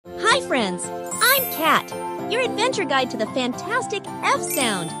friends! I'm Kat, your adventure guide to the fantastic F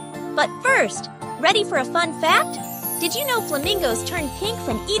sound. But first, ready for a fun fact? Did you know flamingos turn pink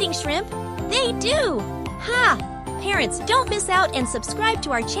from eating shrimp? They do! Ha! Parents, don't miss out and subscribe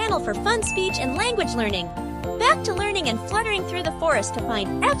to our channel for fun speech and language learning. Back to learning and fluttering through the forest to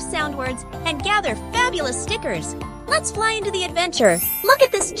find F sound words and gather fabulous stickers. Let's fly into the adventure. Look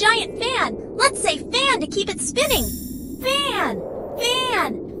at this giant fan. Let's say fan to keep it spinning. Fan,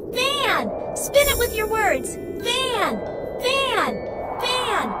 fan, fan. Spin it with your words. Fan, fan,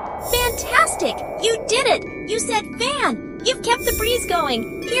 fan. Fantastic! You did it! You said fan. You've kept the breeze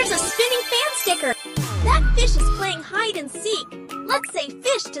going. Here's a spinning fan sticker. That fish is playing hide and seek. Let's say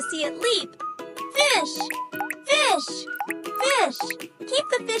fish to see it leap. Fish, fish, fish. Keep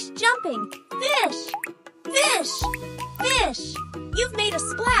the fish jumping. Fish, fish, fish. You've made a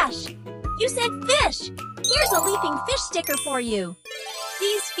splash. You said fish. Here's a leaping fish sticker for you.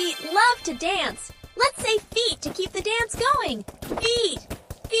 These feet love to dance. Let's say feet to keep the dance going. Feet,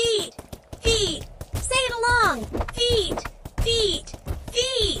 feet, feet. Say it along. Feet, feet,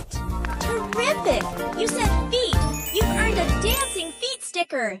 feet. Terrific. You said feet. You've earned a dancing feet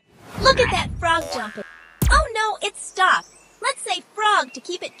sticker. Look at that frog jumping. Oh no, it stopped. Let's say frog to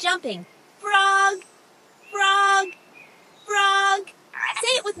keep it jumping. Frog, frog, frog.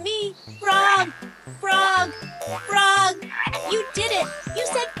 Say it with me. Frog, frog, frog. You did it. You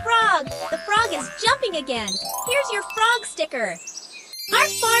said frog. The frog is jumping again. Here's your frog sticker. Our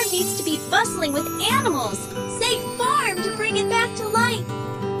farm needs to be bustling with animals. Say farm to bring it back to life.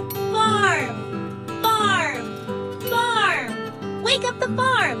 Farm, farm, farm. Wake up the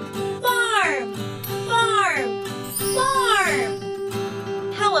farm. Farm, farm,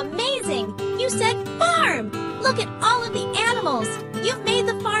 farm. How amazing. You said farm. Look at all of the animals. You've made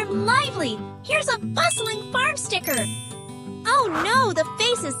the farm lively. Here's a bustling farm sticker. Oh no, the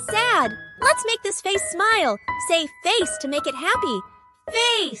face is sad. Let's make this face smile. Say face to make it happy.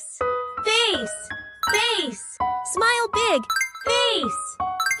 Face, face, face. Smile big. Face,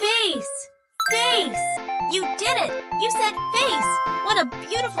 face, face. You did it. You said face. What a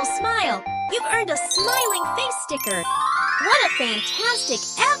beautiful smile. You've earned a smiling face sticker. What a fantastic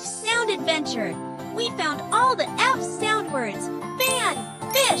F sound adventure. We found all the F sound words. Fan,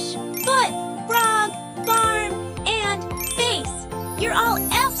 fish, foot, frog, farm, and face. You're all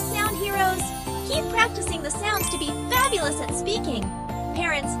F sound heroes. Keep practicing the sounds to be fabulous at speaking.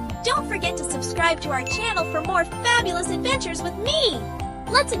 Parents, don't forget to subscribe to our channel for more fabulous adventures with me.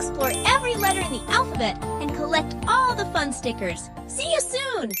 Let's explore every letter in the alphabet and collect all the fun stickers. See you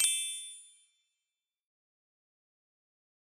soon!